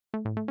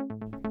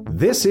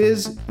This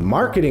is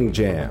Marketing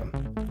Jam,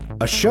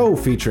 a show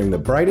featuring the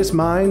brightest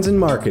minds in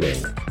marketing.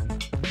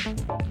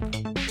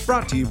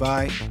 Brought to you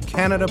by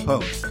Canada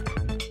Post.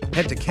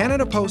 Head to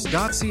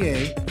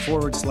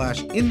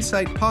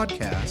canadapost.ca/insight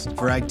podcast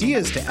for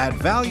ideas to add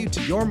value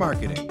to your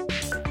marketing.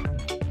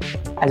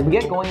 As we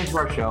get going into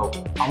our show,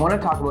 I want to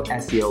talk about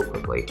SEO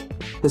quickly.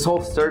 This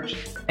whole search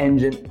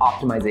engine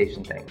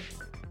optimization thing.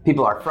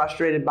 People are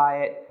frustrated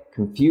by it,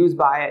 confused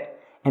by it,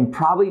 and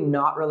probably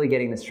not really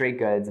getting the straight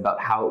goods about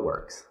how it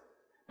works.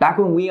 Back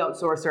when we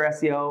outsourced our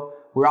SEO,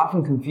 we were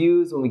often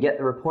confused when we get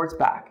the reports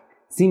back.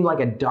 It seemed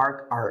like a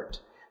dark art.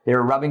 They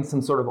were rubbing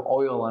some sort of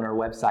oil on our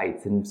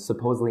websites and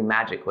supposedly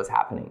magic was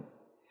happening.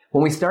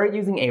 When we started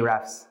using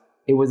Ahrefs,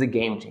 it was a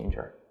game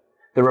changer.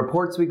 The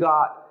reports we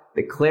got,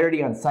 the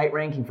clarity on site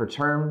ranking for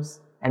terms,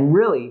 and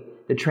really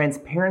the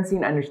transparency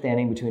and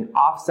understanding between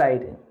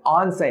off-site and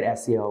on-site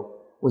SEO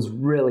was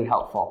really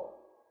helpful.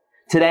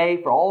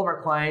 Today, for all of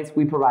our clients,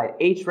 we provide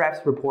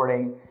Ahrefs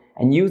reporting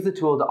and use the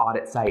tool to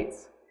audit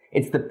sites.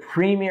 It's the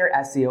premier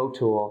SEO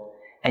tool,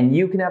 and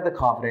you can have the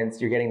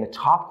confidence you're getting the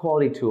top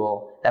quality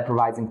tool that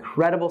provides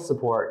incredible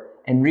support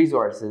and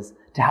resources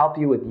to help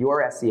you with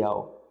your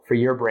SEO for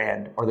your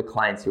brand or the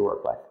clients you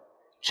work with.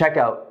 Check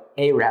out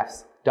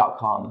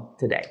ahrefs.com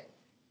today.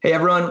 Hey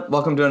everyone,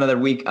 welcome to another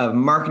week of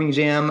Marketing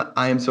Jam.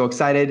 I am so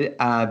excited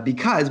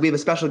because we have a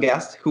special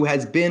guest who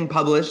has been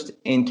published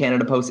in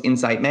Canada Post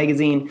Insight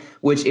magazine,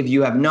 which if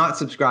you have not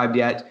subscribed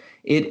yet,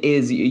 it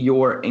is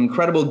your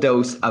incredible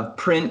dose of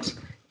print,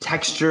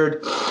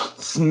 textured,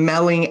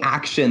 smelling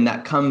action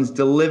that comes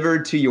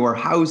delivered to your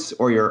house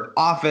or your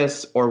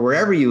office or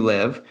wherever you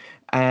live.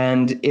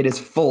 And it is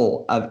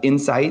full of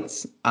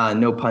insights,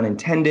 no pun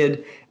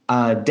intended,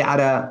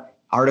 data,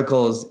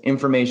 articles,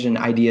 information,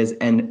 ideas,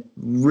 and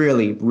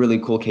really, really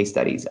cool case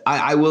studies.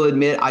 I will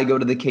admit I go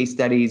to the case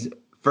studies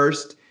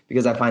first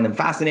because I find them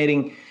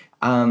fascinating.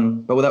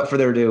 But without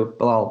further ado,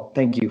 Bilal,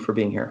 thank you for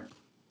being here.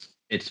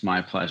 It's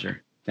my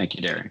pleasure. Thank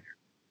you, Derek.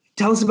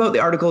 Tell us about the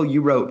article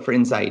you wrote for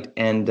Insight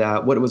and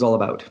what it was all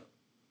about.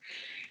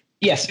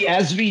 Yes,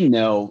 as we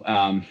know,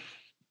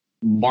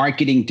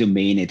 marketing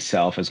domain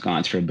itself has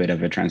gone through a bit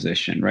of a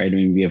transition, right? I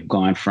mean, we have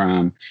gone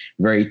from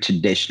very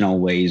traditional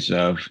ways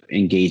of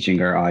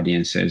engaging our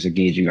audiences,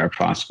 engaging our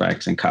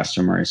prospects and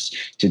customers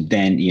to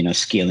then,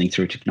 scaling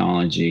through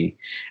technology,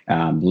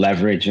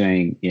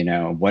 leveraging,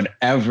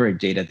 whatever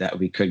data that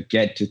we could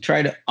get to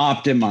try to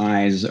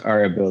optimize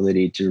our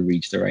ability to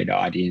reach the right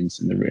audience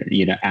and,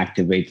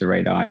 activate the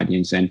right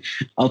audience and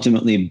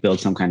ultimately build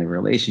some kind of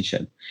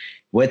relationship.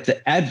 With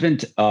the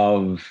advent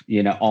of,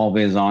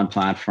 always on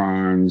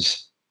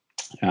platforms,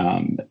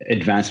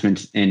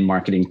 advancements in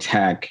marketing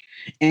tech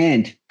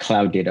and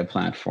cloud data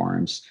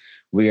platforms,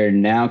 we are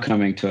now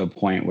coming to a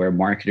point where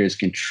marketers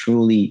can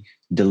truly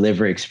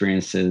deliver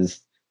experiences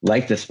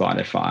like the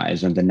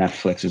Spotifys and the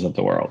Netflixes of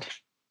the world.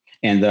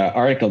 And the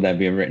article that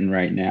we have written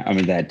right now,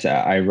 that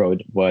I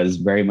wrote was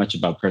very much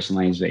about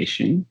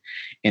personalization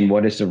and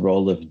what is the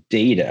role of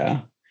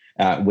data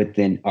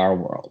within our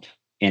world.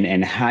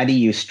 And how do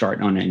you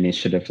start on an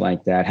initiative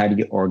like that? How do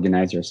you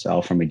organize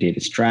yourself from a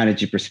data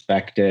strategy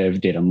perspective,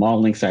 data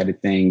modeling side of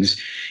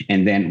things?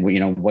 And then,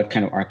 what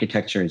kind of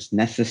architecture is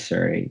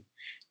necessary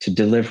to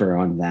deliver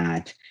on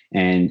that?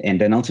 And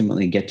then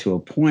ultimately get to a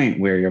point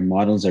where your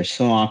models are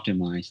so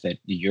optimized that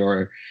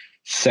your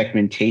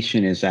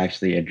segmentation is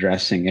actually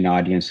addressing an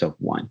audience of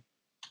one.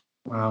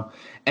 Wow.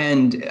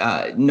 And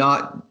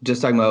not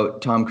just talking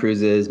about Tom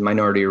Cruise's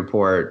Minority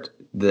Report,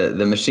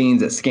 the machines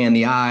that scan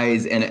the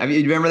eyes. And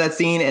you remember that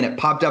scene? And it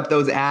popped up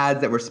those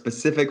ads that were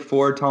specific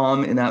for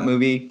Tom in that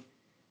movie.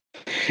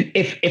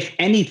 If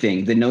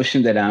anything, the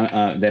notion that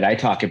I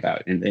talk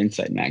about in the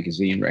Insight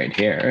magazine right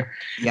here,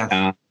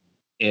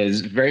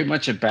 is very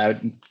much about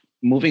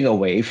moving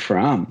away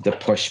from the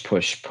push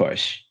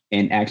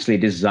and actually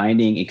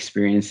designing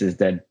experiences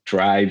that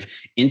drive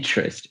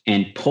interest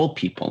and pull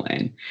people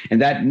in.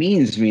 And that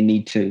means we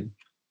need to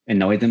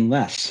annoy them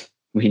less.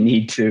 We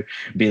need to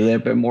be a little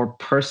bit more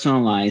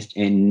personalized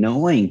in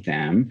knowing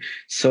them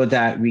so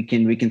that we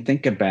can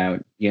think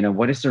about,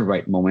 what is the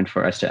right moment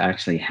for us to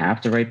actually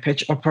have the right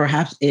pitch, or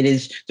perhaps it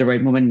is the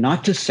right moment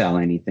not to sell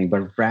anything,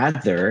 but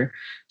rather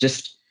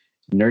just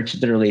nurture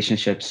the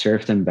relationship,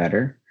 serve them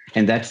better.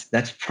 And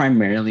that's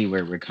primarily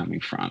where we're coming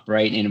from,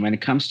 right? And when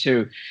it comes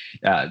to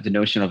the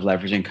notion of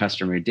leveraging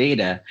customer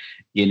data,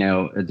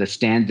 the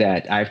stand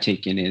that I've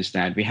taken is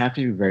that we have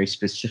to be very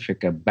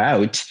specific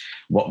about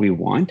what we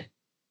want.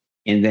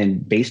 And then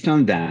based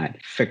on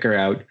that, figure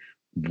out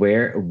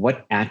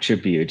what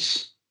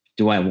attributes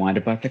do I want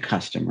about the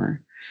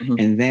customer? Mm-hmm.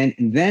 And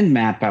then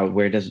map out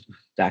where does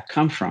that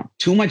come from?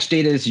 Too much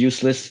data is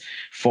useless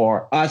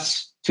for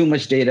us. Too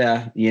much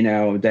data,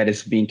 that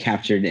is being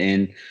captured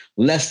in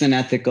less than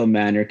ethical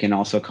manner can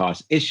also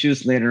cause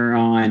issues later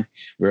on.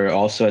 We're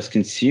also, as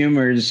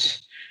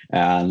consumers,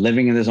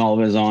 living in this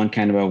always on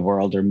kind of a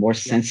world, are more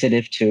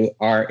sensitive to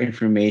our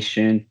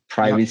information,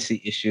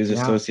 privacy issues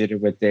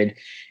associated with it.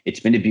 It's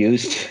been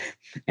abused.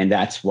 And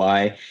that's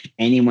why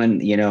anyone,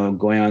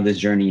 going on this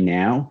journey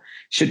now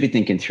should be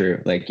thinking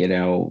through, like,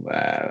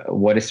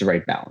 what is the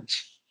right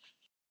balance?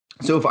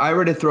 So if I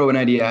were to throw an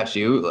idea at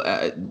you,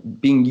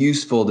 being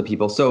useful to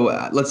people. So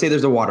let's say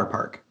there's a water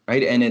park,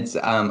 right? And it's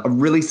a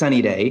really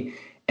sunny day,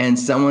 and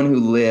someone who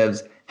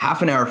lives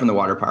half an hour from the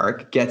water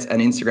park gets an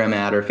Instagram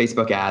ad or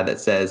Facebook ad that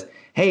says,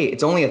 hey,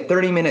 it's only a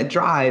 30-minute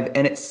drive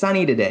and it's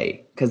sunny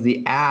today, because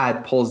the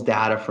ad pulls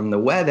data from the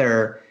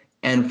weather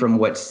and from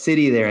what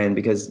city they're in,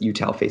 because you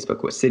tell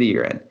Facebook what city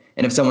you're in.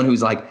 And if someone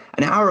who's like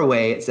an hour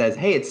away, it says,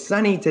 hey, it's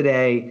sunny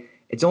today,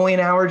 it's only an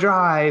hour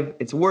drive,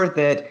 it's worth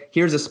it.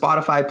 Here's a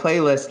Spotify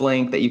playlist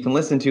link that you can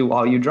listen to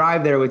while you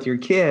drive there with your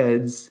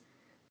kids.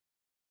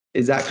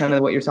 Is that kind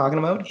of what you're talking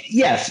about?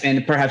 Yes.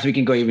 And perhaps we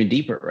can go even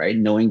deeper, right?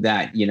 Knowing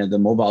that, the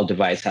mobile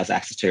device has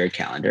access to your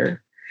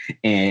calendar.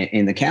 And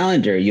in the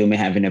calendar, you may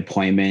have an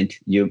appointment.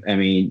 You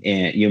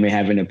may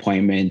have an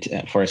appointment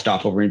for a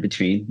stopover in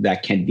between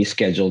that can be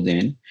scheduled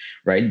in,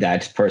 right?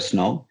 That's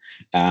personal.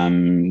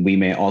 We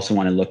may also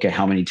want to look at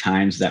how many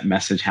times that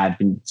message had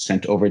been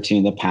sent over to you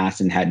in the past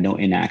and had no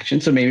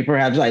inaction. So maybe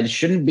perhaps I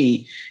shouldn't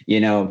be,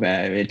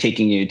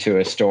 taking you to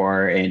a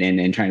store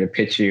and trying to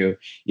pitch you,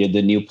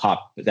 the new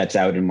pop that's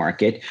out in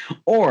market.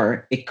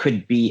 Or it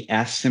could be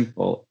as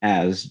simple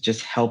as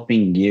just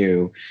helping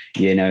you,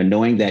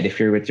 knowing that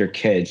if you're with your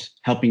kids,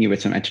 helping you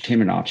with some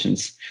entertainment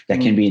options that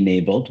can be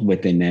enabled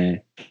within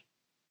a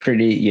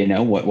pretty,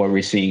 what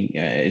we're seeing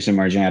is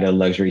emerging out of the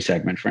luxury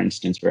segment, for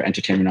instance, where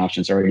entertainment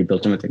options are already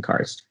built in within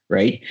cars,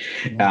 right?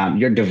 Yeah.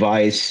 Your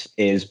device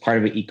is part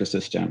of an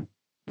ecosystem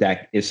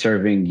that is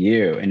serving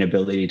you an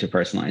ability to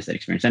personalize that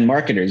experience. And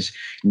marketers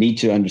need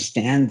to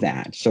understand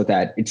that, so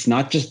that it's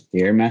not just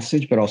their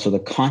message, but also the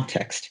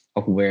context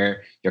of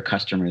where your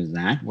customer is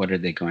at. What are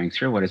they going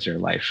through? What does their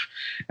life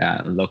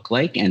look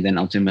like? And then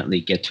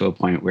ultimately get to a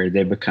point where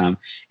they become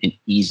an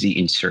easy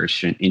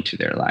insertion into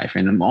their life,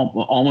 and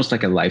almost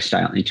like a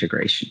lifestyle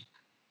integration.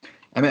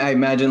 I mean, I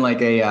imagine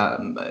like a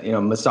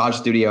massage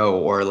studio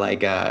or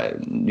like a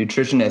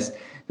nutritionist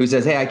who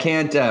says, hey, I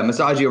can't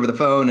massage you over the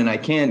phone and I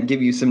can't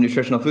give you some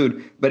nutritional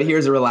food, but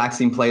here's a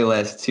relaxing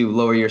playlist to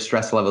lower your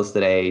stress levels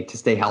today to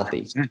stay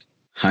healthy.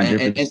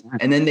 100%.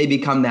 And then they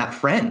become that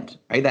friend,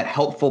 right? That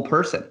helpful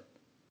person.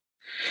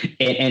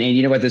 And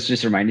you know what this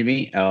just reminded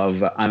me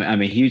of?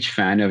 I'm a huge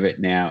fan of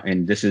it now,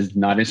 and this is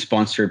not a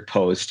sponsored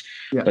post,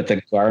 but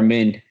the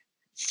Garmin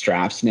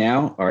straps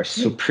now are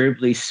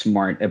superbly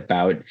smart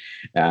about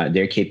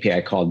their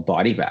KPI called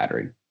body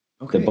battery.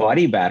 Okay. The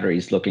body battery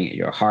is looking at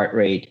your heart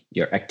rate,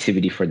 your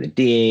activity for the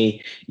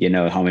day,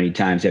 how many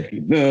times have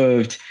you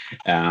moved.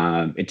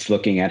 It's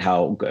looking at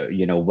how,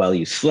 well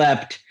you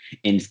slept,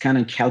 and it's kind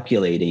of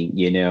calculating,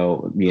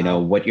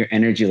 what your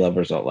energy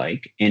levels are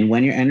like. And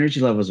when your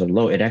energy levels are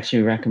low, it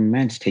actually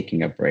recommends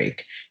taking a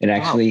break. It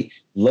actually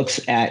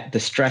looks at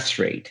the stress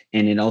rate,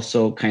 and it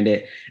also kind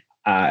of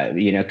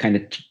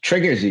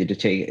triggers you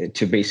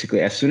to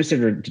basically, as soon as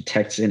it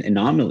detects an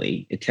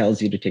anomaly, it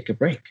tells you to take a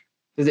break.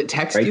 Does it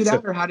text you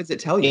that, or how does it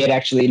tell you? It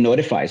actually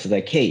notifies. It's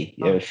like, hey,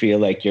 feel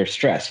like you're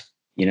stressed.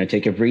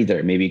 Take a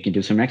breather. Maybe you can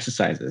do some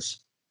exercises.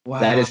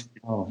 Wow. That is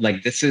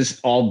this is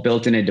all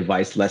built in a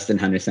device less than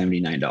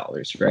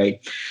 $179,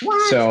 right?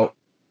 What? So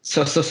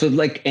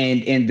like,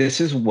 and this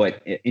is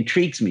what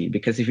intrigues me,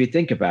 because if you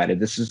think about it,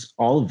 this is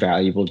all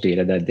valuable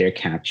data that they're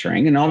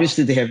capturing, and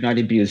obviously they have not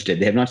abused it.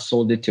 They have not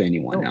sold it to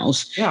anyone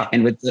else. Yeah.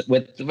 And with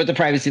the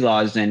privacy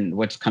laws and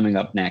what's coming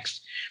up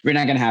next, we're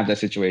not going to have that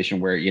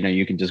situation where,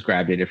 you can just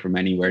grab data from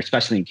anywhere,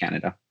 especially in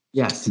Canada.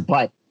 Yes.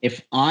 But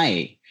if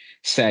I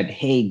said,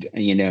 hey,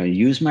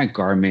 use my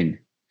Garmin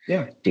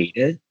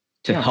data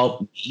to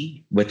help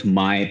me with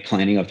my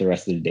planning of the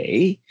rest of the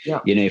day. Yeah.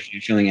 If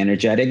you're feeling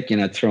energetic,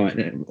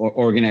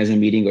 organize a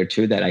meeting or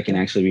two that I can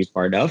actually be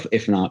part of.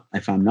 If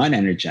I'm not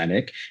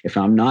energetic, if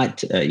I'm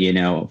not,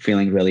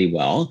 feeling really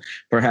well,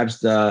 perhaps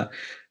the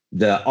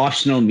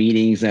optional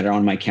meetings that are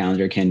on my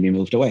calendar can be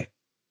moved away.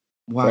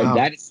 Wow. Right?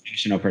 That is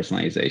traditional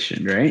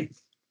personalization, right?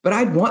 But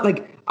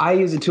I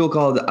use a tool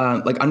called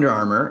Under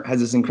Armour has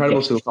this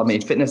incredible tool called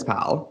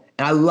MyFitnessPal,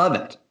 and I love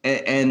it.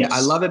 And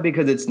I love it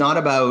because it's not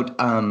about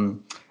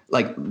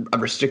like a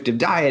restrictive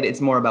diet.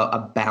 It's more about a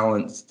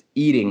balanced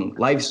eating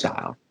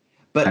lifestyle.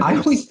 But I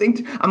always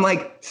think, I'm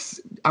like,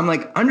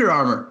 Under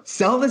Armour,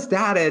 sell this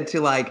data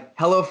to like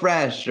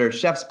HelloFresh or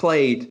Chef's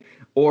Plate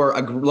or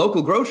a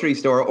local grocery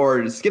store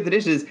or Skip the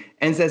Dishes,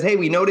 and says, hey,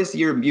 we noticed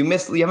you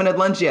haven't had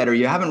lunch yet, or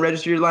you haven't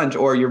registered your lunch,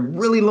 or you're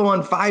really low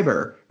on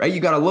fiber, right? You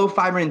got a low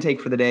fiber intake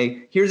for the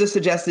day. Here's a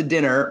suggested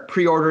dinner,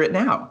 pre-order it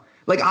now.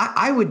 Like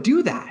I would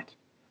do that.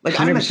 Like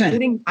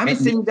 100%. I'm a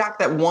sitting duck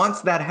that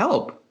wants that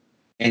help.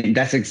 And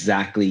that's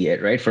exactly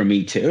it, right? For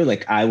me too.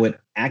 Like I would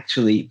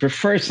actually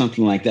prefer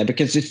something like that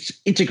because it's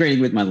integrating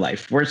with my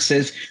life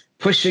versus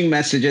pushing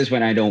messages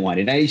when I don't want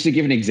it. I used to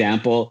give an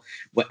example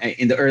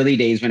in the early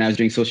days when I was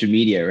doing social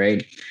media,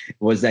 right?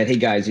 Was that, hey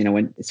guys,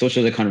 when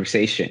social is a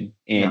conversation,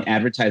 and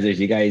advertisers,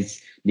 you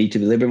guys need to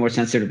be a little bit more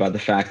sensitive about the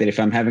fact that if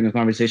I'm having a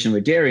conversation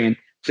with Darian,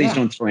 please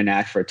don't throw an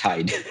ad for a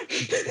Tide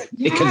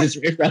because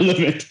it's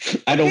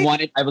irrelevant. I don't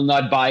want it. I will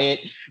not buy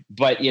it.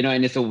 But,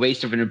 and it's a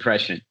waste of an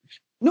impression.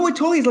 No, it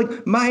totally is.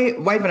 Like my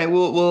wife and I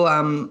will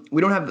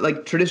we don't have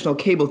like traditional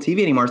cable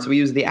TV anymore, so we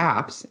use the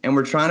apps, and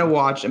we're trying to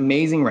watch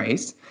Amazing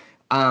Race,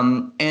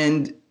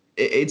 and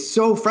it's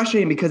so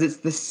frustrating because it's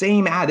the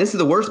same ad. This is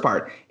the worst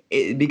part.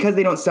 Because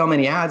they don't sell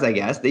many ads, I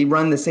guess, they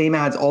run the same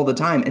ads all the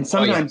time, and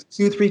sometimes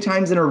 2-3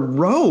 times in a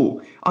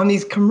row on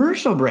these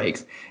commercial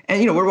breaks.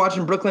 And, we're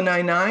watching Brooklyn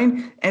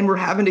Nine-Nine, and we're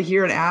having to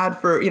hear an ad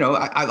for,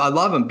 I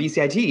love them,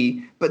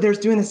 BCIT, but they're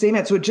doing the same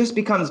ad. So it just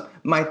becomes,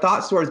 my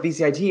thoughts towards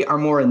BCIT are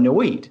more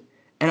annoyed.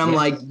 And I'm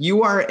like,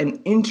 you are an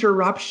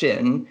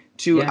interruption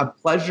to a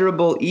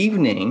pleasurable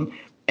evening.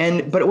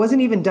 But it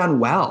wasn't even done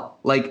well.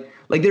 Like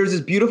there was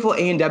this beautiful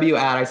A&W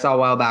ad I saw a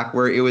while back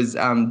where it was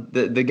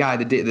the guy,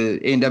 the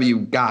A&W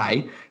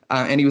guy,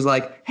 and he was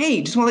like,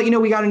 hey, just want to let you know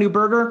we got a new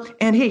burger,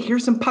 and hey,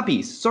 here's some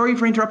puppies. Sorry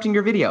for interrupting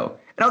your video.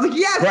 And I was like,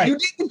 yes, you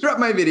did interrupt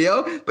my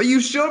video, but you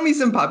showed me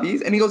some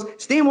puppies. And he goes,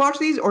 stay and watch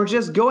these, or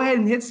just go ahead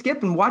and hit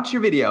skip and watch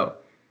your video.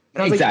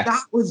 And I was like,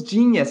 that was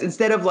genius.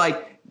 Instead of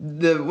like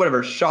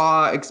the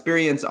Shaw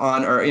experience or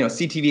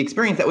CTV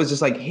experience that was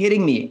just like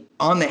hitting me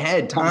on the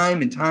head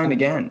time and time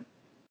again.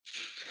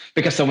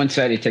 Because someone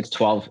said it takes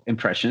 12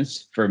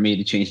 impressions for me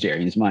to change the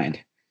alien's mind.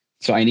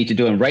 So I need to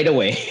do it right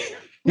away.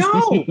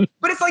 No,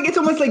 but it's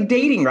almost like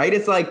dating, right?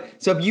 It's like,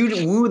 so if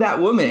you woo that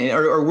woman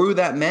or woo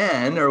that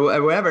man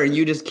or whatever, and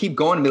you just keep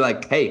going and be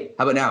like, hey,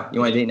 how about now? You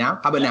want to date now?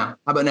 How about now?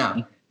 How about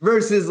now?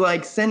 Versus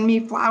like, send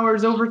me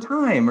flowers over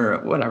time or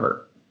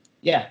whatever.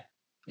 Yeah.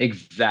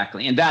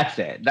 Exactly. And that's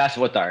it. That's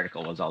what the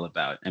article was all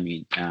about. I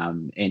mean,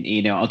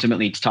 and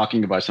ultimately it's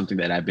talking about something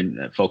that I've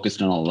been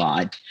focused on a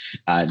lot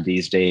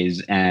these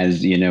days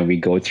as, we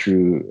go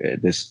through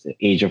this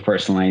age of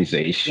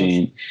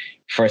personalization. Yes.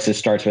 First, it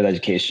starts with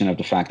education of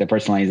the fact that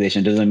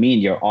personalization doesn't mean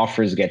your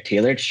offers get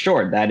tailored.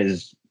 Sure, that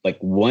is like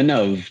one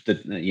of the,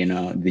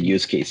 the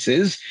use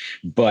cases,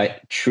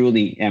 but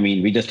truly, I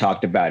mean, we just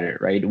talked about it,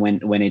 right?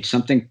 When it's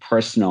something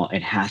personal,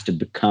 it has to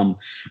become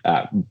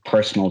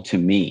personal to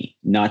me,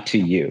 not to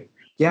you,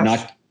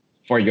 not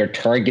for your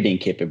targeting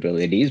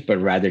capabilities, but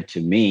rather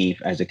to me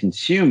as a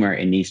consumer,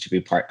 it needs to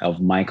be part of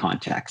my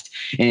context.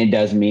 And it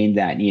does mean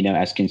that,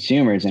 as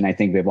consumers, and I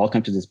think we've all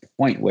come to this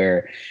point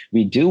where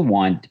we do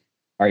want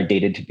our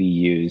data to be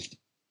used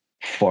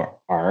for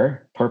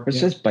our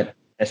purposes, but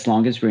as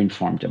long as we're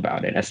informed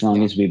about it, as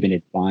long as we've been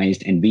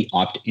advised and we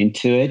opt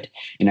into it.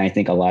 And I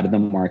think a lot of the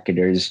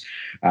marketers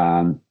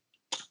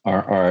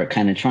are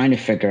kind of trying to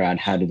figure out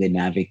how do they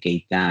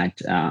navigate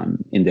that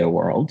in their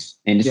worlds.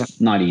 And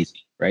it's not easy,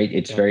 right?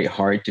 It's very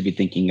hard to be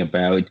thinking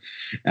about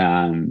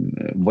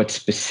what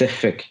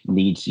specific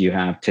needs you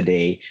have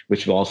today,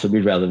 which will also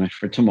be relevant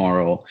for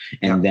tomorrow,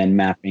 and then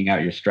mapping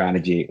out your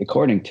strategy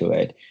according to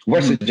it,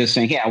 versus just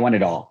saying, hey, I want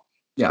it all.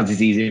 Because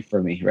it's easier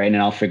for me, right?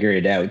 And I'll figure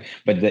it out.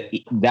 But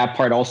that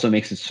part also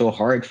makes it so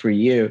hard for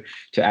you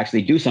to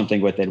actually do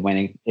something with it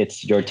when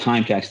it's your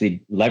time to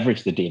actually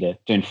leverage the data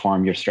to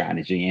inform your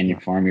strategy and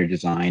inform your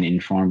design, and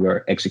inform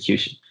your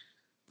execution.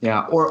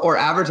 Yeah, or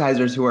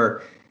advertisers who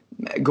are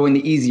going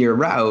the easier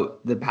route,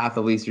 the path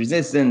of least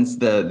resistance,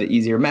 the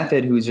easier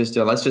method, who's just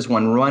let's just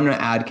run an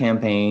ad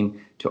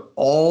campaign to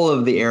all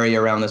of the area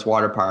around this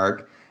water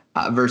park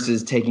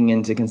versus taking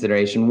into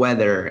consideration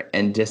weather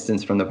and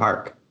distance from the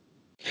park.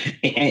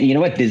 And you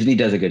know what? Disney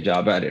does a good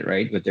job at it,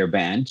 right? With their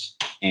bands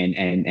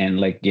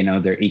and like,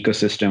 their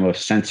ecosystem of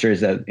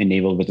sensors that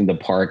enable within the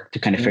park to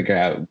kind of figure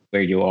out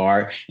where you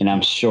are. And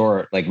I'm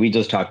sure, like we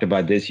just talked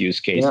about this use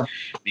case,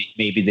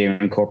 maybe they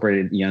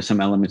incorporated,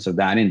 some elements of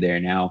that in there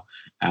now,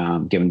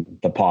 given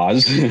the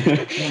pause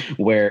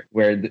where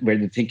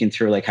they're thinking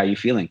through like how you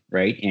feeling,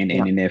 right?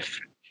 And if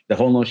the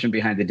whole notion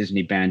behind the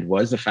Disney band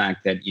was the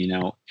fact that,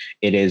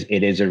 it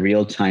is a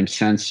real-time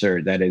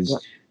sensor that is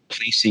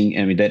placing,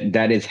 I mean,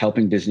 that is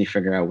helping Disney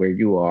figure out where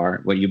you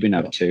are, what you've been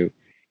up to,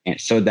 and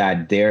so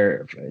that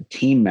their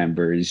team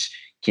members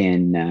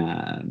can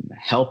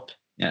help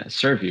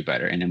serve you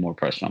better in a more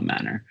personal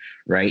manner,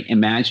 right?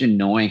 Imagine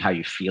knowing how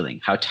you're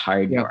feeling, how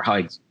tired you are, how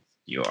exhausted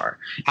you are.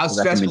 How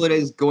stressful it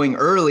is going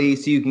early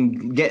so you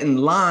can get in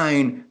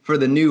line for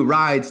the new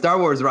ride, Star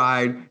Wars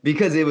ride,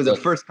 because it was a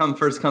first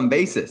come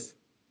basis.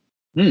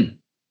 Yeah.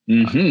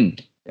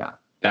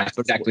 That's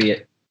exactly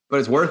it. But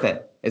it's worth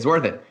it. It's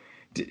worth it.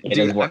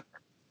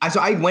 So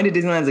I went to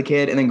Disneyland as a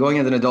kid, and then going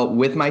as an adult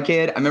with my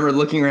kid. I remember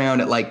looking around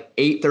at like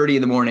 8:30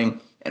 in the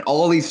morning, and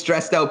all these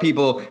stressed out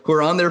people who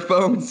are on their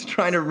phones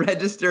trying to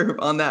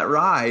register on that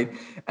ride,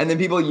 and then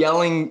people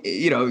yelling,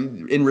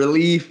 in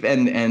relief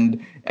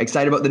and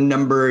excited about the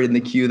number in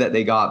the queue that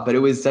they got. But it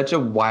was such a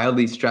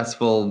wildly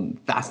stressful,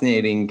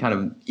 fascinating kind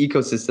of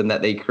ecosystem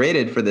that they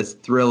created for this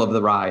thrill of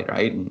the ride,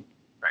 right?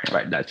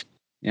 Right. That's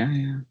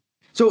yeah.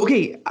 So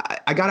okay,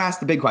 I got to ask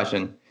the big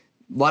question.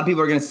 A lot of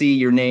people are going to see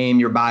your name,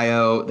 your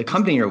bio, the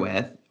company you're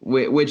with,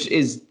 which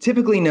is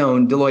typically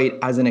known, Deloitte,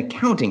 as an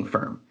accounting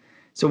firm.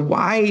 So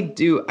why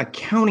do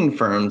accounting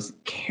firms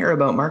care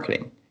about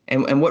marketing?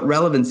 And what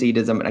relevancy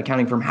does an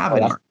accounting firm have in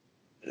marketing?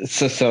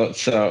 So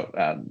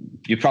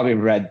you probably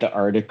read the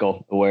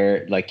article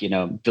where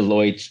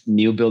Deloitte's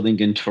new building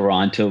in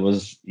Toronto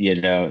was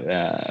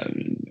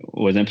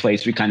was in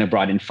place. We kind of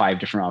brought in 5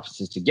 different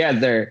offices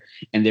together.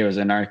 And there was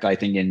an article, I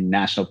think, in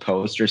National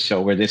Post or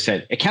so, where they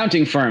said,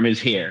 accounting firm is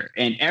here.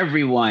 And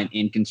everyone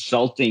in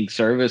consulting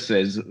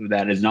services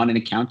that is not an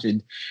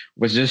accountant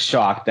was just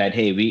shocked that,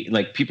 hey,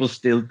 people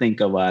still think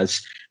of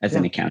us as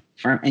an accounting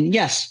firm. And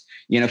yes,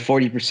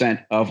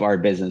 40% of our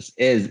business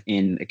is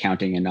in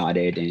accounting and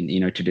audit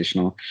and,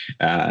 traditional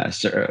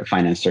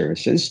finance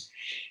services.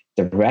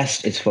 The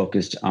rest is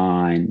focused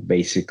on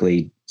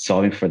basically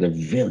solving for the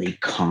really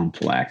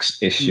complex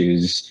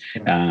issues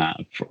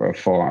for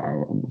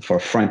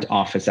front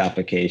office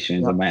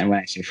applications. And when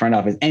I say front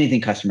office,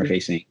 anything customer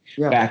facing,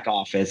 back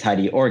office, how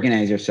do you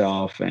organize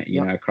yourself,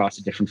 across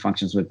the different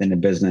functions within a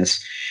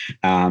business?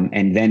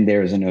 And then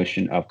there's a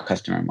notion of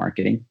customer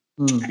marketing.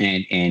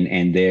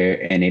 And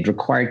it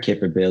required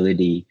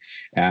capability,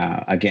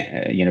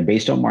 again,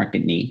 based on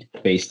market need,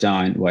 based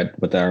on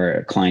what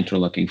our clients were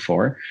looking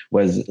for,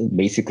 was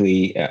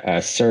basically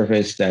a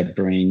service that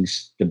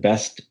brings the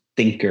best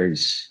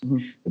thinkers,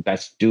 the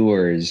best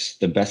doers,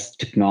 the best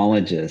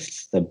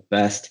technologists, the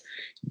best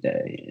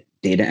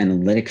data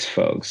analytics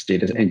folks,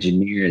 data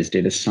engineers,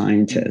 data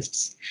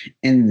scientists,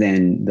 and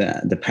then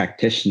the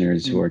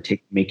practitioners who are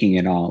making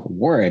it all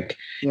work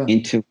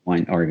into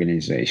one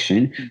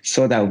organization,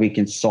 so that we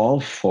can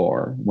solve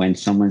for when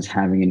someone's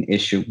having an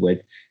issue with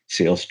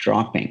sales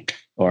dropping,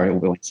 or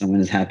when someone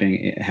is having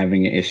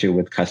an issue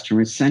with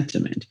customer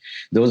sentiment,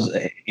 those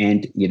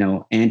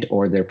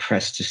or they're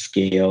pressed to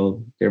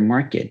scale their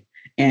market,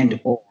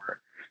 or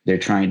they're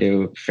trying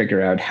to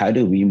figure out, how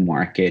do we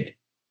market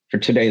for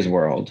today's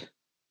world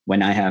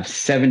when I have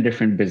 7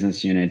 different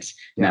business units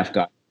and I've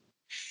got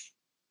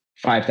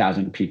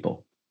 5,000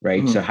 people,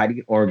 right? So how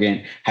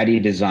do you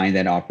design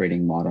that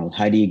operating model?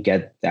 How do you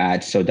get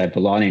that so that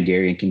Ballon and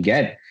Darien can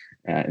get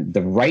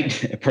the right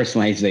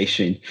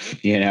personalization,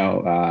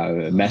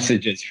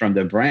 messages from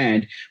the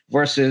brand,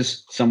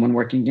 versus someone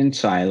working in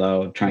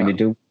silo, trying to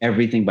do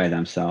everything by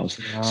themselves.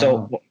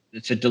 So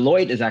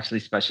Deloitte is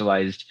actually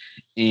specialized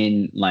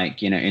in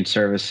in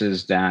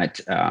services that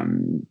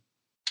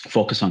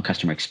focus on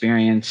customer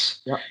experience,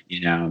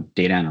 data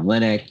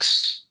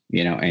analytics,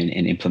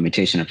 and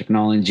implementation of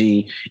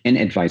technology, and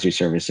advisory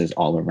services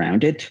all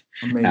around it.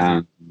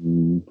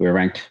 We're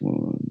ranked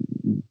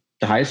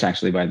the highest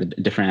actually by the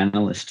different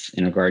analysts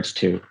in regards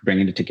to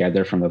bringing it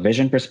together from a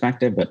vision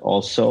perspective, but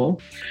also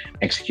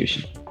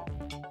execution.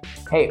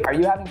 Hey, are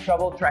you having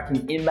trouble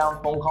tracking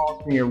inbound phone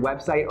calls from your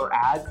website or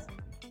ads?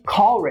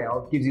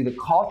 CallRail gives you the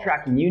call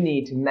tracking you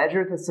need to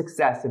measure the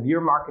success of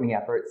your marketing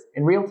efforts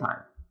in real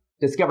time.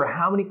 Discover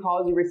how many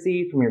calls you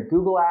received from your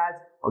Google ads,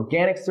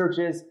 organic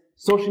searches,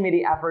 social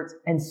media efforts,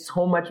 and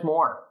so much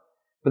more.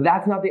 But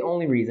that's not the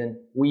only reason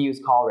we use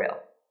CallRail.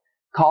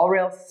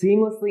 CallRail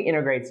seamlessly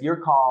integrates your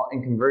call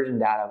and conversion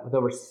data with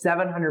over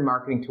 700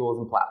 marketing tools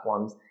and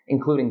platforms,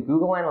 including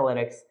Google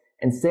Analytics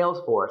and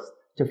Salesforce,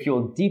 to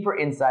fuel deeper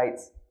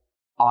insights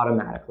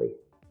automatically.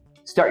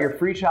 Start your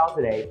free trial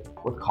today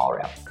with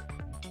CallRail.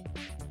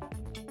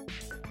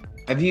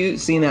 Have you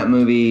seen that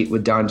movie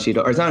with Don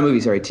Cheadle? Or it's not a movie,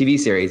 sorry, TV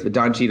series with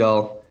Don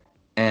Cheadle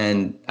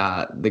and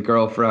the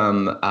girl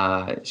from,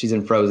 she's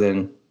in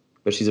Frozen,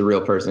 but she's a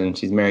real person.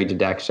 She's married to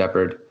Dax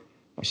Shepard.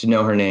 I should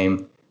know her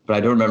name, but I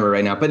don't remember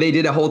right now. But they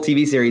did a whole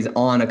TV series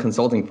on a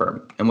consulting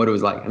firm and what it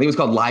was like. I think it was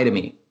called Lie to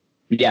Me.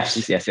 Yes.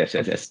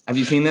 Have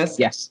you seen this?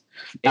 Yes.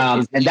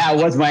 And that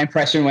was my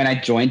impression when I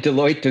joined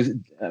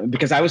Deloitte,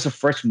 because I was the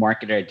first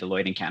marketer at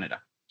Deloitte in Canada.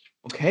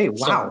 Okay,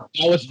 wow.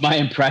 So that was my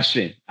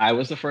impression. I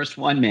was the first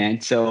one,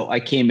 man. So I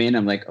came in,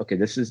 I'm like, okay,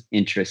 this is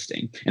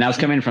interesting. And I was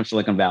coming from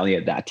Silicon Valley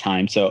at that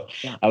time. So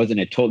I was in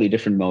a totally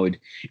different mode.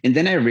 And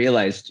then I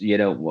realized,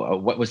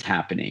 what was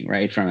happening,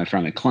 right? From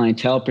a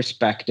clientele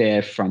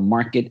perspective, from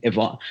market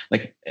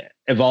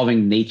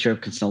evolving nature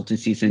of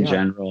consultancies in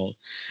general.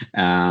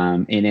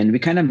 And then we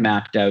kind of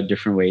mapped out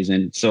different ways.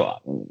 And so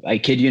I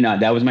kid you not,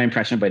 that was my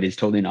impression, but it's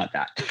totally not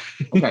that.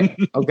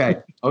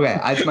 Okay.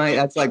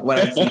 That's like what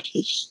I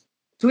see.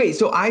 Okay,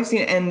 so I've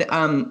seen, and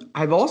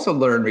I've also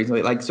learned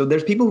recently, so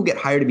there's people who get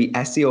hired to be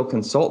SEO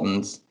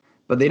consultants,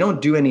 but they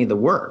don't do any of the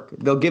work.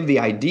 They'll give the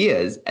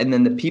ideas, and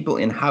then the people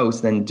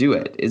in-house then do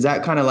it. Is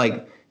that kind of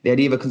like the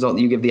idea of a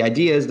consultant? You give the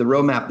ideas, the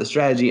roadmap, the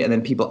strategy, and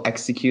then people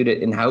execute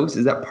it in-house?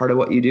 Is that part of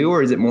what you do,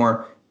 or is it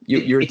more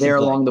you're there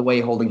along the way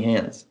holding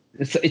hands?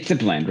 It's a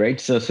blend,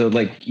 right? So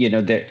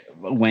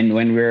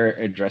when we're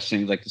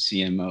addressing the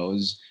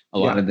CMOs, a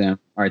lot of them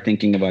are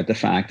thinking about the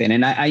fact,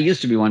 and I used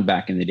to be one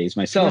back in the days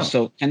myself.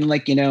 So kind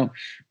of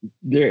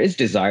there is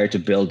desire to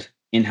build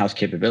in-house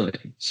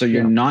capability. So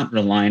you're not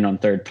relying on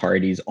third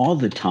parties all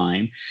the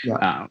time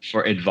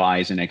for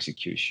advice and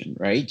execution,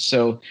 right?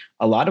 So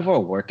a lot of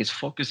our work is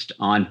focused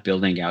on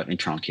building out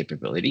internal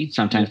capability.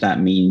 Sometimes that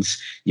means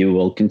you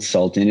will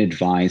consult and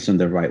advise on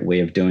the right way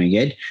of doing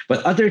it.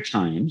 But other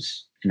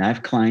times, and I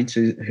have clients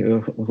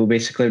who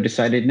basically have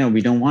decided, no,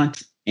 we don't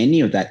want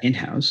any of that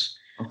in-house.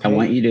 Okay. I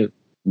want you to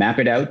map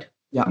it out.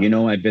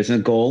 My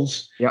business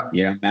goals.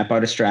 Map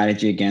out a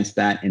strategy against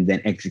that, and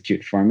then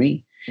execute for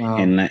me. Wow.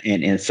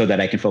 And so that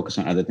I can focus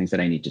on other things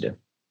that I need to do.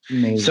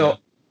 Amazing. So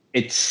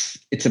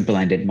it's a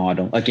blended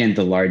model. Again,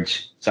 the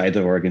large size of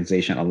the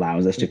organization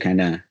allows us to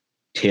kind of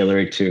tailor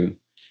it to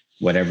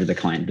whatever the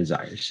client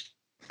desires.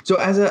 So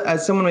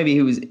as someone maybe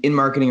who's in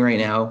marketing right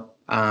now,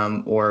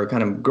 or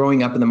kind of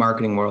growing up in the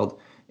marketing world,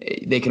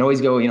 they can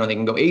always go, they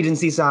can go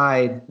agency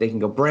side, they can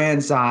go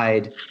brand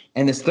side,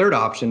 and this third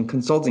option,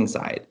 consulting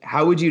side.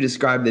 How would you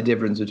describe the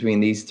difference between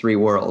these three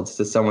worlds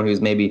to someone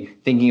who's maybe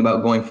thinking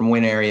about going from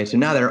one area to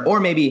another, or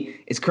maybe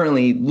is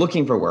currently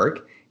looking for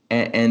work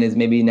and is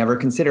maybe never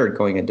considered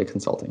going into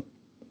consulting?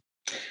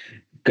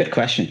 Good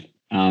question.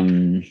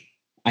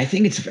 I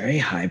think it's very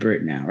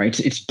hybrid now, right?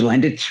 It's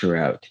blended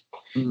throughout.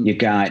 Mm-hmm. You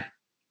got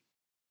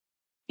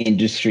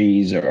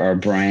industries or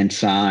brand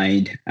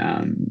side,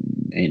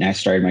 and I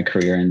started my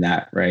career in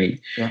that, right?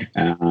 Yeah.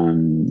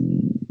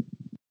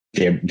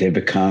 They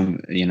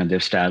become, they've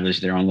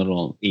established their own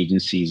little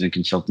agencies and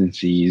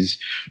consultancies,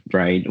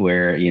 right?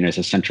 Where, it's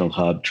a central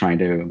hub trying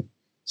to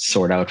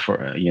sort out for,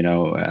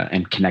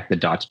 and connect the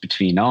dots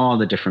between all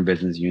the different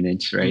business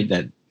units, right? Mm-hmm.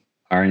 That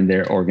are in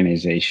their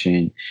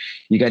organization.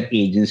 You got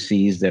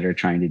agencies that are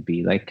trying to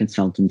be like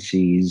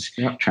consultancies,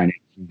 yeah. Trying to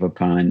move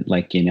upon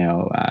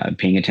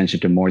paying attention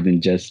to more than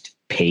just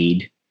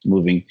paid,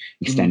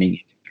 extending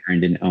mm-hmm.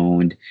 earned and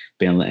owned,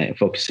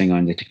 focusing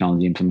on the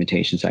technology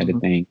implementation side mm-hmm.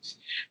 of things,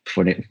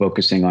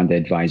 focusing on the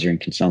advisory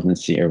and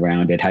consultancy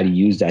around it, how to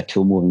use that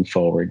tool moving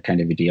forward kind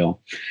of a deal.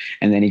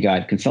 And then you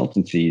got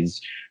consultancies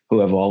who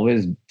have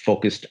always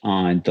focused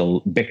on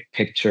the big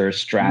picture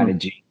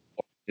strategy,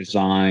 mm-hmm.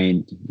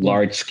 design,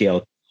 large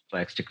scale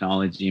complex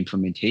technology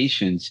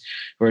implementations,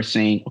 who are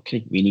saying,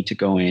 okay, we need to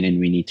go in and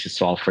we need to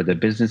solve for the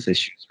business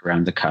issues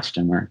around the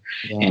customer,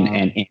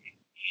 yeah.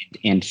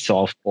 and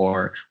solve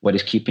for what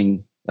is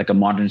keeping like a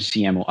modern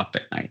CMO up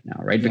at night now,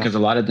 right? Yeah. Because a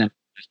lot of them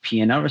is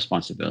P&L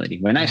responsibility.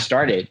 When I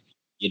started,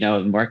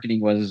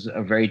 marketing was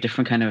a very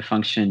different kind of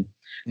function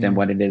than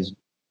what it is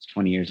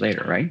 20 years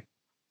later, right?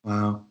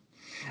 Wow.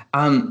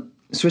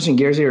 Switching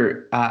gears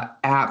here,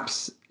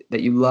 apps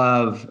that you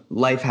love,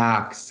 life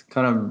hacks,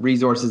 kind of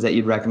resources that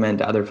you'd recommend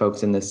to other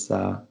folks in this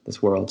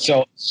world.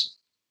 So,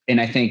 and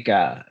I think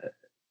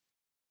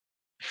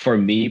for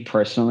me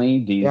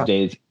personally, these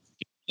days,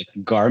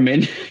 like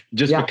Garmin,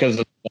 just because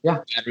of the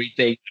battery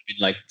thing, I've been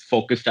like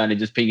focused on it,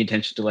 just paying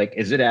attention to like,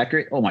 is it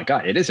accurate? Oh my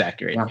God, it is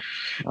accurate.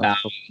 Yeah.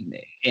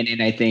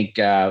 And I think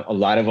a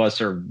lot of us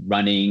are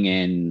running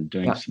and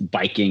doing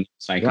biking,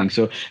 cycling. Yeah.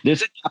 So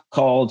there's an app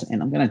called,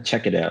 and I'm going to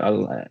check it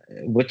out,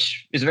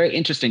 which is very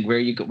interesting, where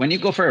you go, when you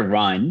go for a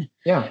run,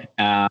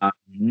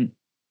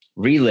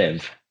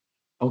 Relive.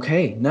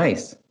 Okay,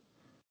 nice.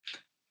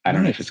 I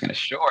don't know if it's going to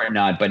show or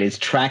not, but it's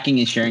tracking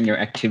and sharing your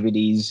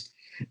activities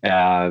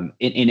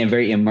in a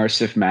very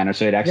immersive manner.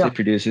 So it actually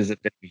produces a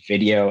bit of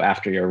video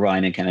after your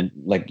run and kind of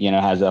like,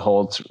 has a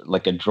whole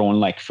like a drone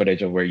like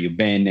footage of where you've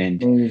been,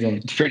 and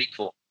it's pretty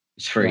cool.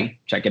 It's free. Yeah.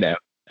 Check it out.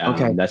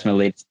 Okay. That's my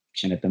latest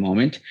action at the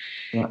moment.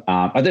 Yeah.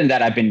 Other than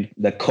that, I've been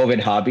the COVID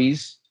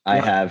hobbies.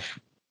 I've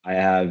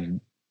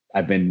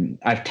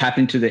tapped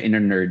into the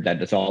inner nerd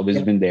that's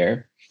always been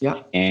there.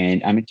 Yeah.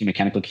 And I'm into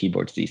mechanical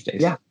keyboards these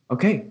days. Yeah.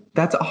 Okay.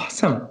 That's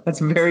awesome. That's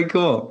very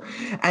cool.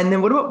 And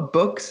then what about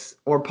books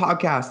or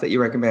podcasts that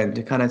you recommend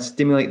to kind of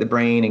stimulate the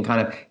brain and kind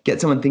of get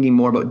someone thinking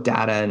more about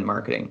data and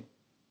marketing?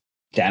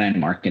 Data and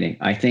marketing.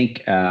 I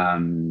think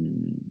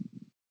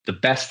the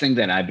best thing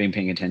that I've been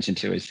paying attention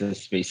to is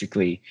this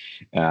basically,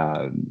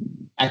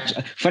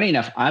 actually, funny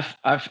enough, I've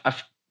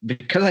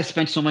because I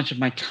spent so much of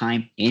my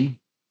time in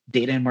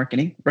data and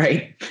marketing,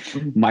 right?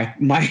 My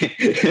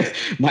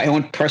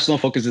own personal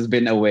focus has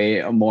been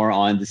away more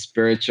on the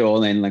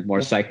spiritual and like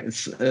more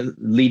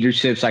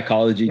leadership,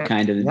 psychology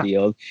kind of the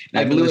deal.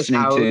 And I've been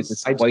listening to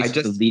this Voice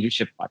of the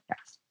Leadership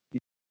podcast.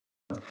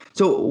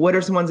 So what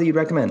are some ones that you'd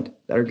recommend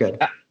that are good?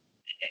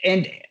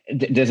 And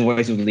there's a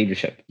Voice of the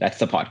Leadership. That's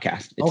the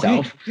podcast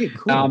itself. Okay,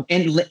 cool.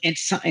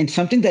 And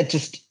something that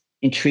just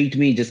intrigued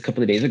me just a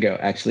couple of days ago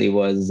actually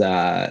was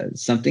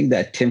something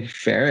that Tim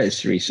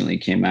Ferriss recently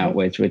came out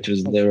with, which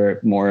was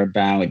more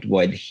about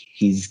what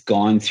he's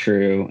gone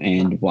through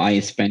and why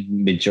he spent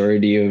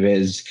majority of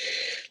his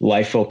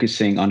life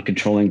focusing on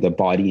controlling the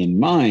body and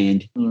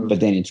mind,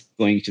 but then it's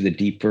going to the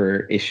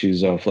deeper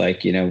issues of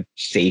like,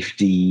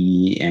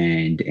 safety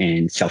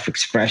and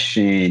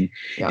self-expression.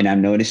 Yeah. And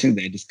I'm noticing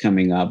that it's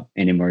coming up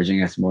and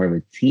emerging as more of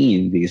a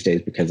theme these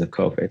days because of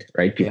COVID,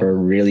 right? People are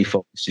really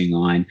focusing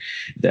on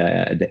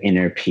the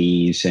inner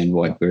peace and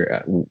what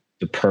we're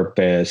the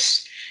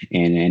purpose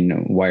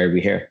and why are we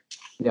here.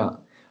 Yeah.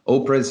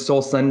 Oprah's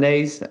Soul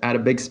Sundays had a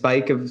big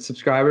spike of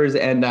subscribers,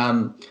 and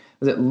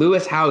was it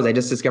Lewis Howes I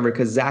just discovered,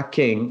 because Zach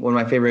King, one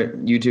of my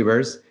favorite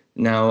YouTubers,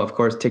 now of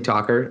course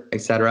TikToker,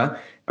 etc.,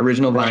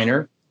 original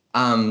Viner,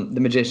 the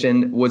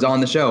magician, was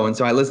on the show, and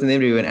so I listened to the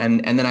interview,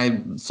 and then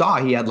I saw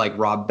he had like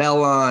Rob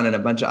Bell on and a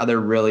bunch of other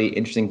really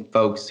interesting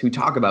folks who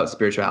talk about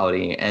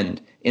spirituality and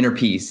inner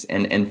peace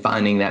and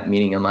finding that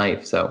meaning in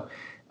life. So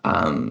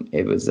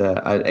it was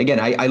again,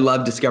 I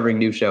love discovering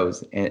new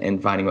shows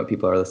and finding what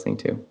people are listening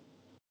to.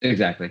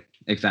 Exactly.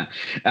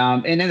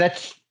 And then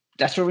that's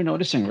that's what we're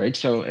noticing, right?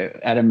 So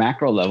at a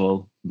macro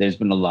level, there's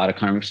been a lot of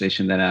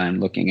conversation that I'm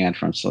looking at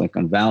from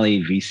Silicon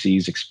Valley,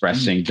 VCs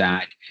expressing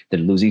that they're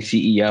losing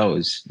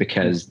CEOs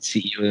because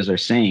CEOs are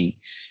saying,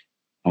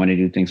 I want to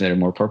do things that are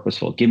more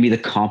purposeful. Give me the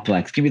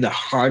complex, give me the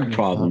hard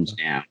problems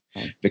now,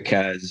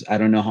 because I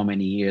don't know how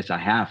many years I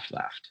have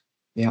left.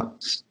 Yeah.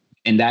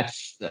 And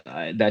that's,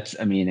 I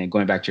mean, and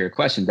going back to your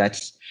question,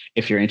 that's,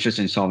 if you're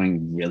interested in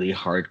solving really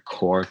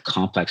hardcore,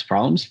 complex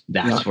problems,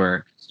 that's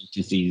where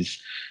consultancies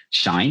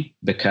shine,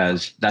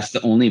 because that's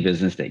the only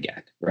business they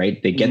get,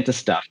 right? They get the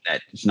stuff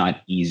that is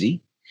not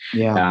easy.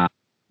 Yeah.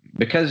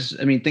 Because,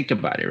 I mean, think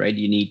about it, right?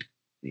 You need,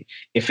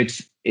 if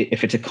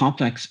it's a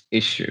complex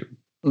issue,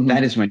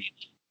 that is when you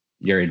need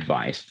your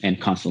advice and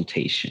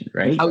consultation,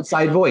 right?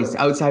 Outside voice,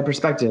 outside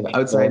perspective,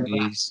 outside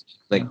voice,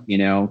 like, you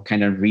know,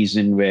 kind of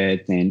reason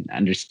with and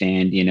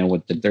understand, you know,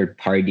 what the third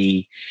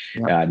party,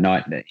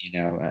 not, you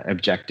know,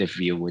 objective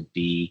view would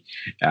be.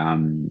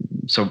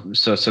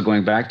 So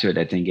going back to it,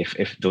 I think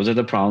if those are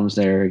the problems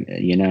there,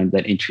 you know,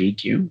 that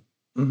intrigue you,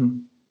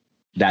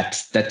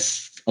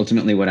 that's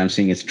ultimately what I'm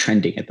seeing is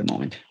trending at the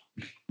moment.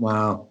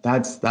 Wow,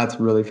 that's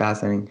really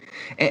fascinating.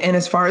 And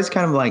as far as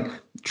kind of like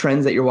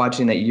trends that you're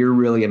watching that you're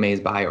really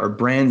amazed by, or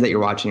brands that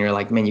you're watching, you're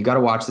like, man, you got to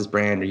watch this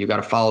brand, or you got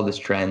to follow this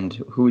trend.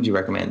 Who would you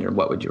recommend, or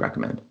what would you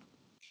recommend?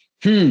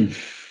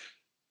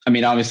 I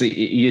mean, obviously,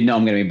 you know,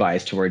 I'm going to be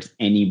biased towards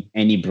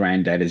any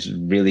brand that is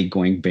really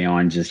going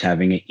beyond just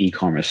having an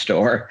e-commerce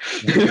store,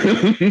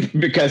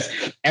 because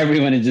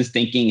everyone is just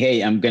thinking,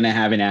 hey, I'm going to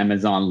have an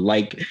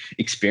Amazon-like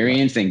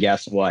experience, and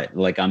guess what?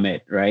 Like, I'm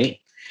it, right?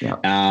 Yeah.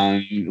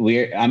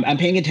 I'm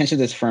paying attention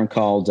to this firm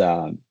called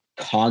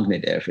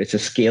Kognitiv. It's a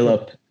scale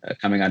up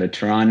coming out of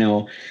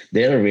Toronto.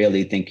 They're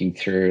really thinking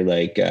through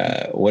like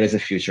what is the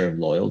future of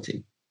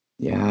loyalty?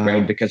 Yeah.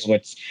 Right. Because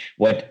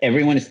what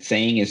everyone is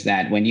saying is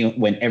that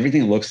when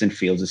everything looks and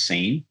feels the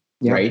same,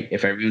 right?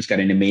 If everyone's got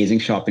an amazing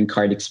shopping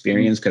cart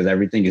experience because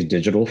everything is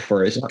digital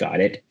first, got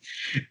it.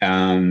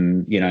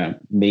 You know,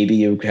 maybe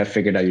you have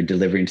figured out your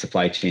delivery and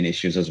supply chain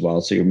issues as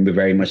well. So you're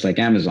very much like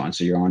Amazon.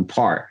 So you're on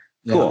par.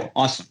 Cool.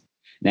 Awesome.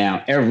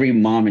 Now, every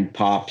mom and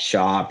pop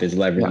shop is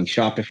leveraging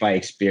Shopify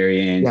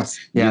experience,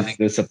 using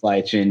the supply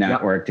chain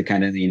network to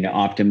kind of, you know,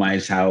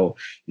 optimize how,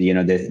 you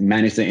know, they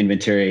manage the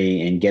inventory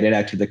and get it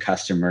out to the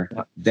customer.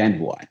 Then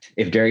what?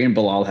 If Derry and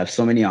Bilal have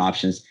so many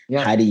options,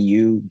 how do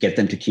you get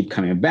them to keep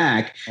coming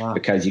back?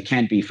 Because you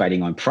can't be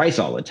fighting on price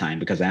all the time,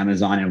 because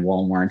Amazon and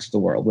Walmart's of the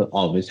world will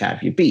always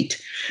have you beat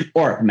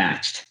or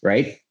matched,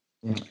 right?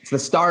 It's the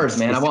stars,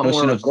 man. I want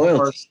more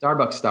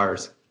Starbucks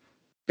stars.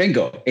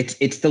 Bingo.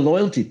 It's the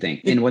loyalty thing.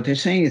 And what they're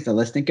saying is that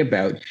let's think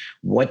about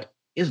what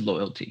is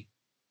loyalty.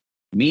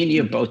 Me and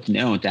you both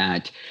know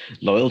that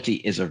loyalty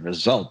is a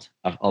result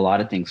of a lot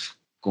of things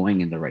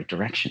going in the right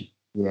direction.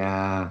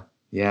 Yeah.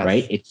 Yeah.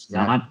 Right? It's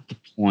not the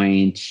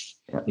points.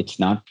 It's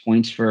not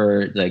points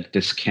for like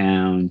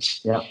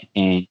discounts.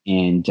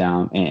 And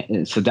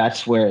so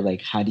that's where,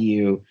 like, how do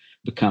you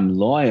become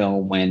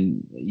loyal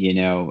when, you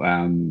know,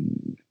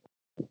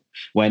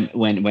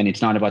 when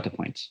it's not about the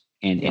points?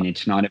 And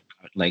it's not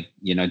about, like,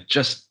 you know,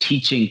 just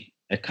teaching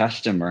a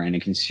customer and a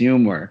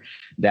consumer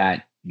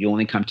that you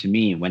only come to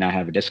me when I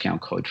have a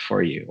discount code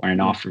for you or an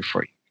offer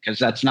for you, because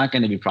that's not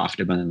going to be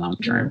profitable in the long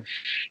term.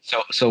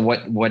 So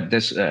what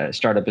this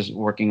startup is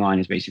working on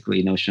is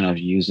basically a notion of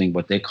using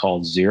what they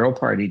call zero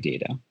party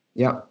data.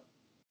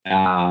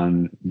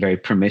 Very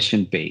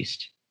permission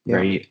based,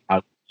 very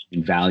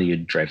value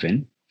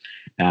driven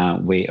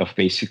way of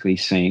basically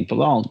saying,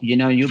 Bilal, you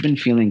know, you've been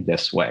feeling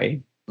this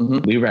way.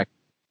 We recommend,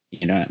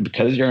 you know,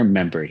 because you're a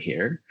member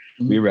here,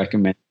 we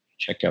recommend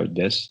check out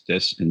this,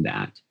 and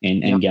that.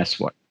 And guess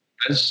what?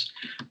 Because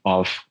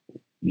of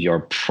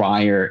your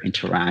prior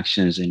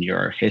interactions and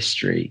your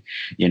history,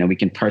 you know, we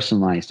can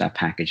personalize that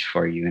package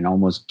for you and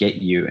almost get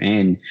you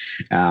in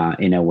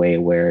a way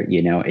where,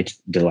 you know, it's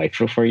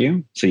delightful for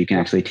you. So you can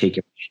actually take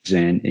your kids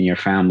and your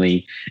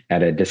family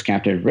at a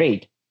discounted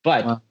rate,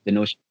 but the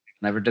notion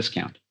of never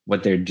discount.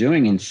 What they're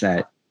doing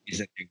instead is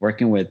that they're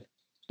working with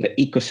the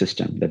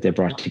ecosystem that they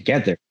brought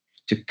together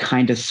to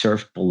kind of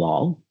serve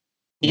Bilal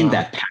in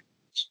that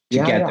package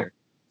together.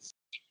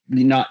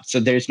 So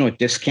there's no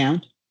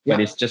discount, but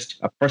it's just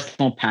a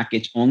personal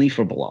package only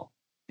for Bilal.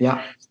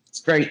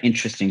 It's very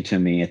interesting to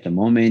me at the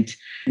moment.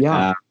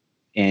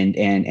 And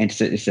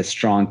it's a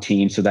strong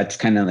team. So that's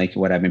kind of like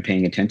what I've been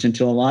paying attention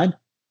to a lot.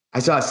 I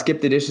saw a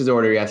skip the dishes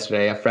order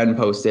yesterday. A friend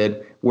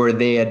posted where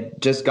they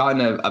had just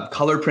gotten a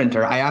color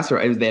printer. I asked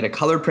her, they had a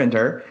color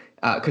printer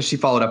because she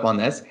followed up on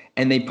this,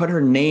 and they put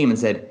her name and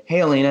said,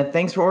 "Hey, Elena,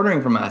 thanks for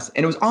ordering from us."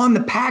 And it was on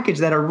the package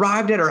that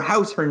arrived at her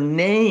house, her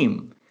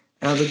name.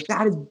 And I was like,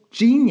 that is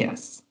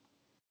genius.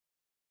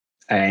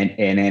 And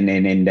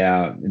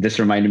this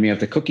reminded me of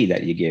the cookie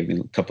that you gave me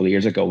a couple of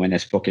years ago when I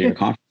spoke at your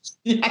conference.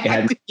 I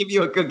had to give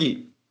you a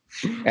cookie.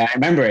 I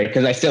remember it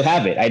because I still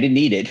have it. I didn't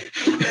eat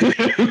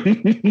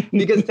it.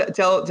 Because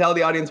tell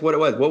the audience what it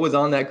was. What was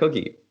on that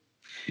cookie?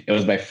 It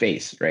was my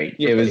face, right?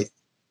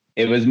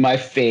 It was my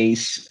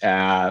face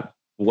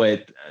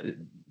with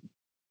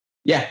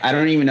Yeah, I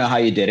don't even know how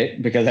you did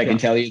it, because I can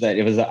tell you that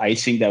it was an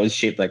icing that was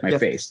shaped like my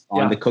face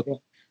on the cookie.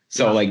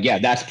 So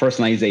that's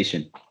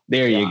personalization.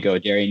 There you go,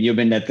 Darian. You've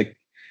been at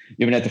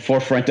the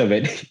forefront of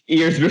it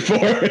years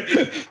before.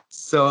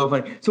 So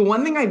funny. So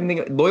one thing I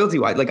think loyalty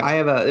wise, like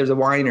there's a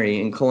winery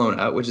in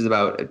Kelowna, which is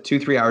about a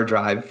 2-3 hour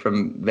drive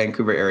from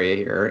Vancouver area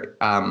here,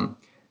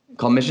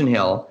 called Mission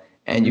Hill,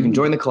 and you can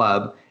join the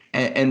club.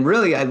 And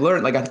really, I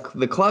learned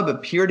the club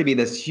appeared to be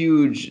this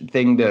huge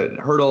thing to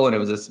hurdle, and it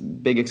was this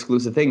big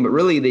exclusive thing. But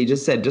really, they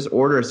just said just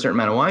order a certain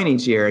amount of wine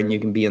each year, and you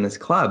can be in this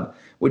club,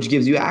 which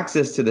gives you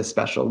access to the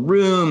special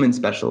room and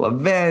special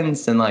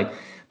events and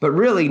But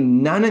really,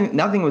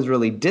 nothing was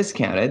really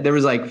discounted. There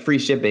was like free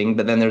shipping,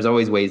 but then there's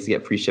always ways to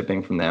get free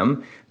shipping from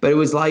them. But it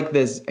was like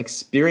this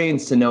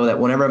experience to know that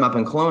whenever I'm up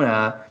in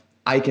Kelowna,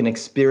 I can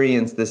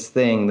experience this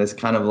thing, this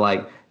kind of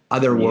like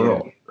other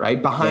world,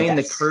 right? Behind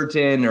the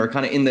curtain, or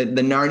kind of in the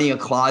Narnia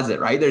closet,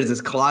 right? There's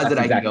this closet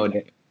I can go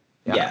to.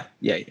 Yeah.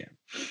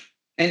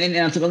 And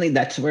ultimately,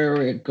 that's where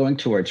we're going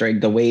towards, right?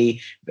 The way,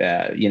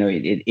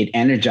 it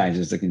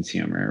energizes the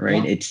consumer,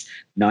 right? Yeah. It's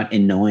not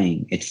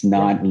annoying. It's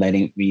not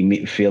letting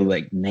me feel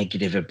like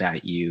negative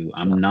about you.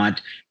 I'm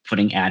not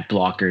putting ad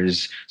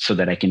blockers so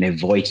that I can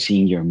avoid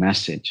seeing your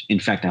message. In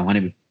fact, I want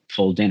to be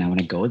pulled in. I want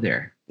to go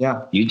there.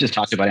 Yeah. You just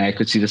talked about it. I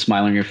could see the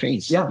smile on your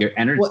face. Yeah. You're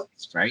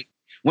energized, right?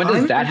 When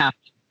does that happen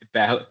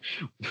about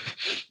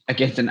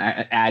against an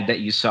ad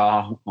that you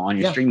saw on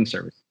your streaming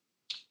service?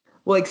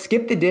 Well, like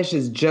Skip the Dish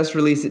has just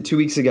released it 2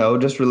 weeks ago.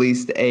 Just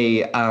released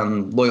a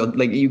loyal,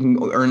 like you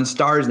can earn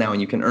stars now,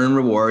 and you can earn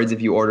rewards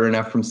if you order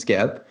enough from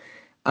Skip.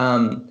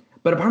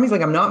 But a part of me is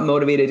like, I'm not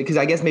motivated, because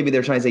I guess maybe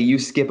they're trying to say you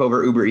skip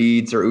over Uber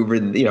Eats or Uber,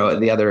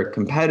 the other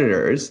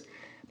competitors.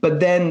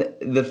 But then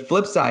the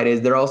flip side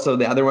is the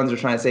other ones are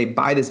trying to say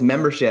buy this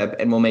membership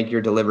and we'll make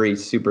your delivery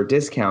super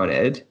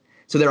discounted.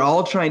 So they're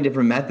all trying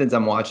different methods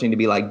I'm watching to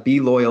be like, be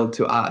loyal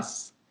to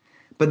us.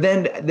 But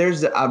then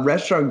there's a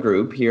restaurant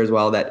group here as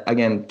well that,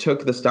 again,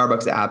 took the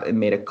Starbucks app and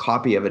made a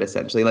copy of it,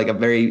 essentially,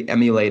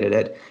 emulated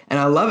it. And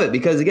I love it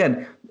because,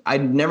 again, I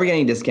never get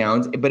any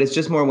discounts, but it's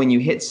just more when you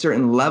hit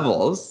certain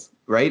levels,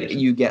 right? Yes.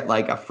 You get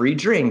like a free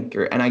drink,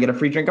 and I get a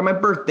free drink on my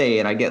birthday,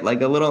 and I get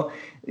like a little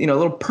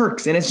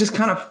perks. And it's just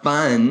kind of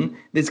fun.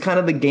 It's kind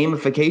of the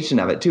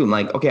gamification of it too. I'm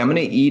like, okay, I'm going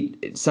to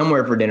eat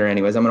somewhere for dinner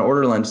anyways. I'm going to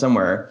order lunch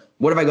somewhere.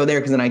 What if I go there?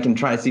 Because then I can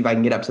try to see if I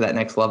can get up to that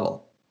next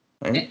level.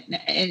 Right?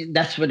 And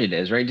that's what it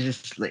is, right?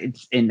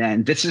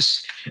 And this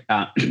is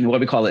what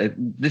we call it.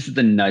 This is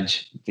the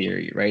nudge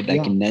theory, right?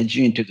 That can nudge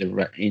you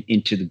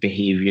into the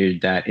behavior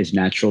that is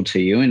natural to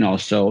you and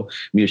also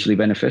mutually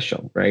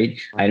beneficial, right?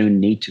 I don't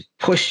need to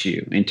push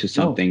you into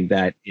something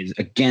that is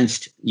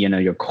against,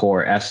 your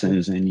core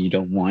essence, and you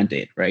don't want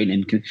it, right?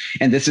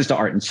 And this is the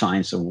art and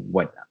science of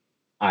what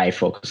I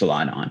focus a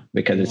lot on,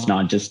 because it's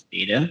not just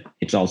data;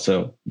 it's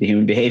also the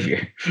human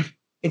behavior.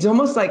 It's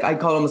almost like I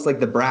call it almost like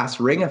the brass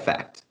ring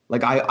effect.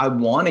 Like I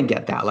want to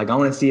get that. Like I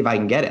want to see if I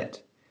can get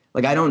it.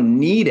 Like I don't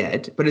need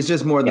it, but it's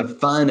just more the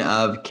fun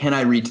of, can I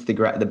reach the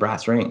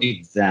brass ring?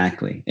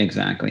 Exactly.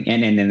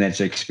 And then there's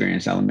an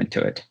experience element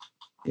to it.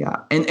 Yeah.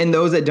 And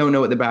those that don't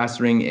know what the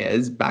brass ring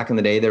is, back in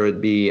the day, there would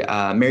be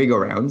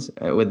merry-go-rounds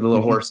with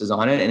little horses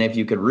on it. And if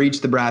you could reach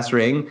the brass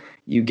ring,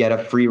 you get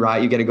a free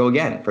ride. You get to go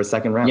again for a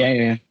second round.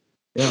 Yeah.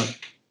 It's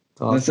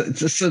awesome.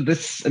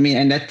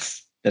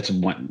 That's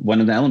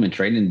one of the elements,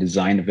 right, in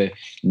design of a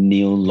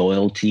new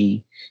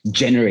loyalty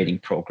generating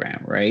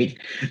program, right?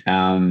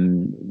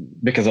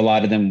 Because a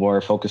lot of them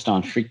were focused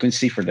on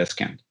frequency for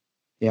discount.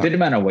 Yeah. Didn't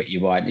matter what you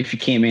bought. If you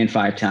came in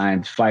 5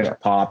 times, 5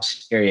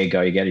 pops, here you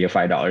go, you get your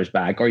 $5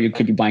 back. Or you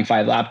could be buying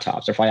 5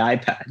 laptops or 5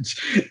 iPads.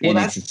 Well,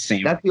 that's the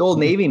same. That's the old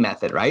Navy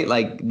method, right?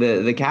 Like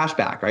the cash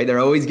back, right? They're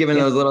always giving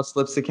those little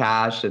slips of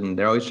cash, and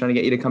they're always trying to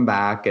get you to come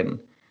back.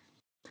 And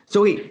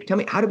so wait, tell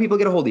me, how do people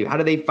get a hold of you? How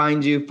do they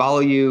find you, follow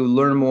you,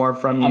 learn more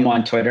from you? I'm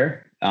on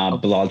Twitter,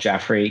 Bilal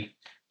Jaffrey,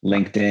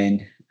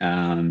 LinkedIn.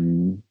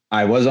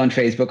 I was on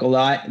Facebook a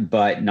lot,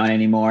 but not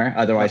anymore.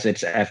 Otherwise,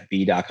 it's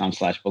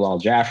fb.com/Bilal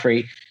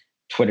Jaffrey.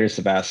 Twitter's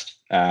the best,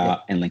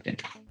 and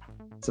LinkedIn.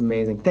 It's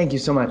amazing. Thank you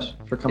so much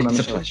for coming on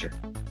the show. It's a pleasure.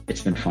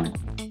 It's been fun.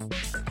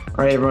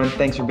 All right, everyone.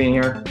 Thanks for being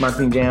here.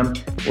 Marketing Jam.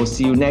 We'll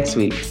see you next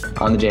week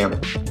on The Jam.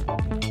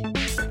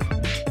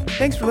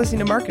 Thanks for listening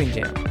to Marketing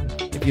Jam.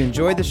 If you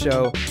enjoyed the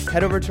show,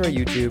 head over to our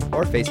YouTube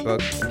or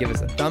Facebook and give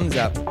us a thumbs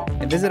up,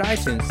 and visit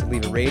iTunes to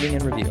leave a rating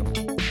and review.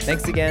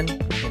 Thanks again,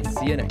 and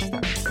see you next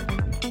time.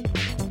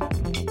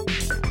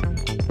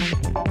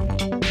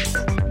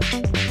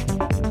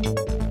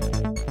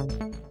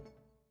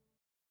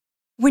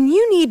 When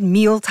you need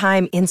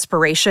mealtime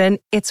inspiration,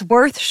 it's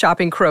worth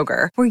shopping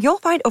Kroger, where you'll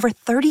find over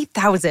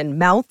 30,000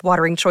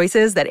 mouth-watering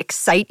choices that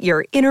excite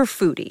your inner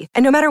foodie.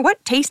 And no matter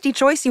what tasty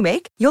choice you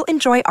make, you'll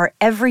enjoy our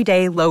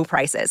everyday low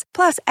prices,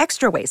 plus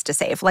extra ways to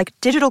save, like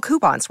digital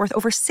coupons worth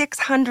over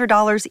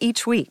 $600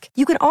 each week.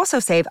 You can also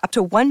save up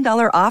to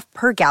 $1 off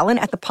per gallon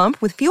at the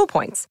pump with fuel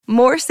points.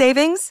 More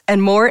savings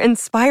and more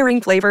inspiring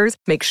flavors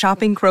make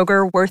shopping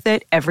Kroger worth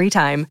it every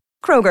time.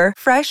 Kroger,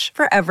 fresh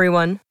for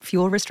everyone.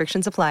 Fuel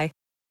restrictions apply.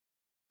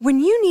 When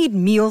you need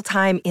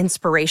mealtime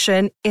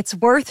inspiration, it's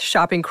worth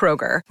shopping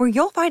Kroger, where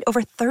you'll find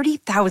over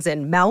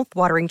 30,000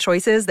 mouth-watering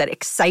choices that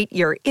excite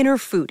your inner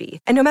foodie.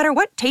 And no matter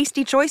what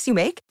tasty choice you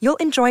make,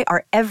 you'll enjoy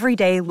our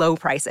everyday low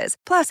prices,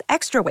 plus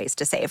extra ways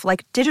to save,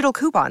 like digital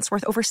coupons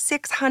worth over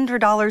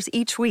 $600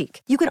 each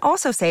week. You can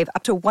also save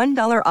up to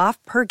 $1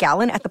 off per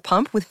gallon at the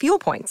pump with fuel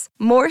points.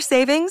 More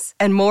savings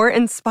and more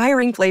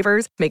inspiring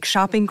flavors make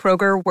shopping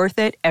Kroger worth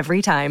it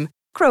every time.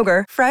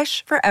 Kroger,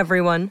 fresh for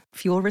everyone.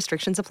 Fuel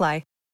restrictions apply.